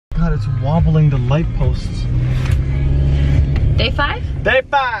god, it's wobbling the light posts. Day 5? Day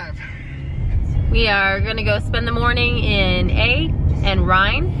 5! We are gonna go spend the morning in A and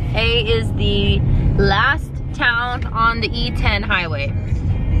Reine. A is the last town on the E10 highway.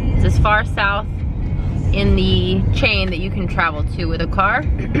 It's as far south in the chain that you can travel to with a car.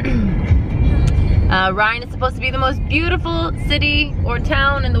 Reine is supposed to be the most beautiful city or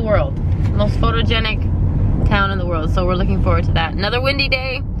town in the world. Most photogenic town in the world, so we're looking forward to that. Another windy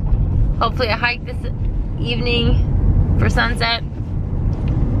day. Hopefully a hike this evening for sunset.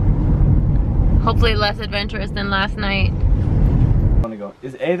 Hopefully less adventurous than last night. I wanna go.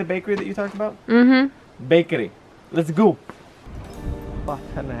 Is A the bakery that you talked about? Mm-hmm. Bakery. Let's go. What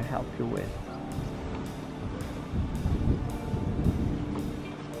can I help you with?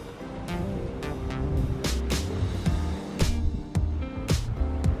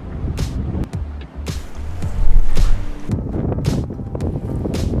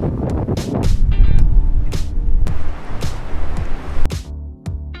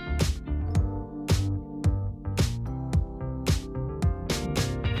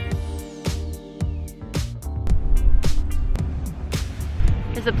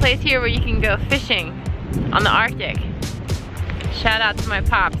 There's a place here where you can go fishing on the Arctic. Shout out to my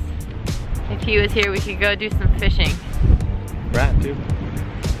pops. If he was here, we could go do some fishing. Rat too.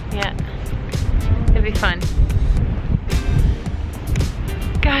 Yeah, it'd be fun.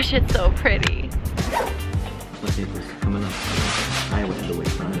 Gosh, it's so pretty. Look at this coming up. Highway the way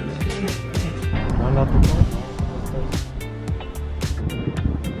front of it. Run up the road.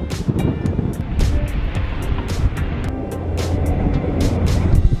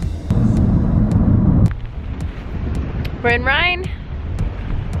 We're in Reine,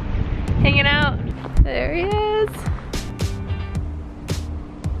 hanging out. There he is.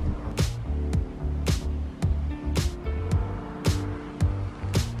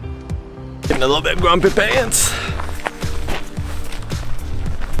 Getting a little bit grumpy pants.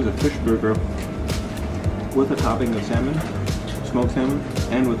 There's a fish burger with a topping of salmon, smoked salmon,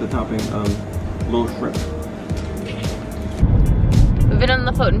 and with a topping of little shrimp. We've been on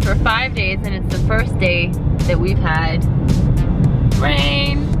Lofoten for 5 days and it's the first day that we've had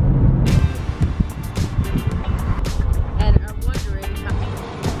rain. And are wondering how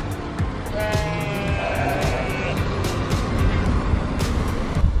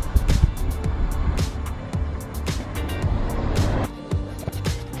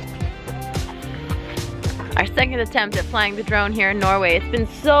our second attempt at flying the drone here in Norway. It's been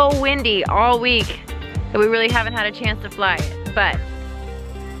so windy all week that we really haven't had a chance to fly it, but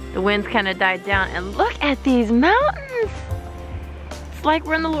the wind's kind of died down, and look at these mountains! It's like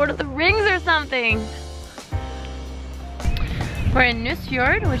we're in the Lord of the Rings or something. We're in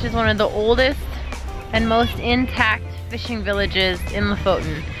Nusfjord, which is one of the oldest and most intact fishing villages in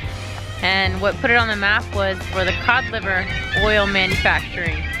Lofoten. And what put it on the map was for the cod liver oil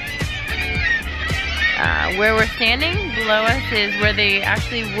manufacturing. Where we're standing below us is where they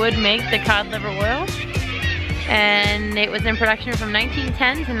actually would make the cod liver oil. And it was in production from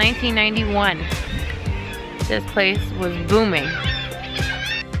 1910 to 1991. This place was booming.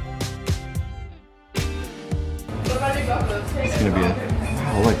 It's gonna be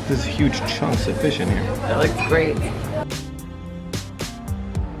oh look, there's huge chunks of fish in here. That looks great.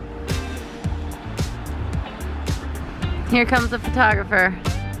 Here comes the photographer.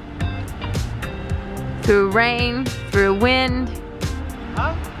 Through rain, through wind,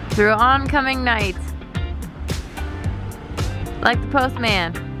 through oncoming night. Like the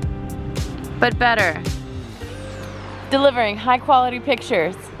postman, but better. Delivering high quality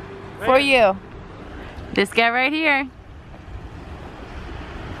pictures for you. This guy right here.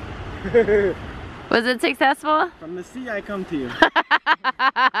 Was it successful? From the sea I come to you.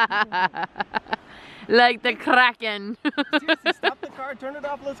 Like the Kraken. Seriously, stop the car, turn it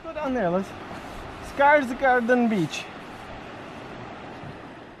off, let's go down there. Let's Skarsgården Beach.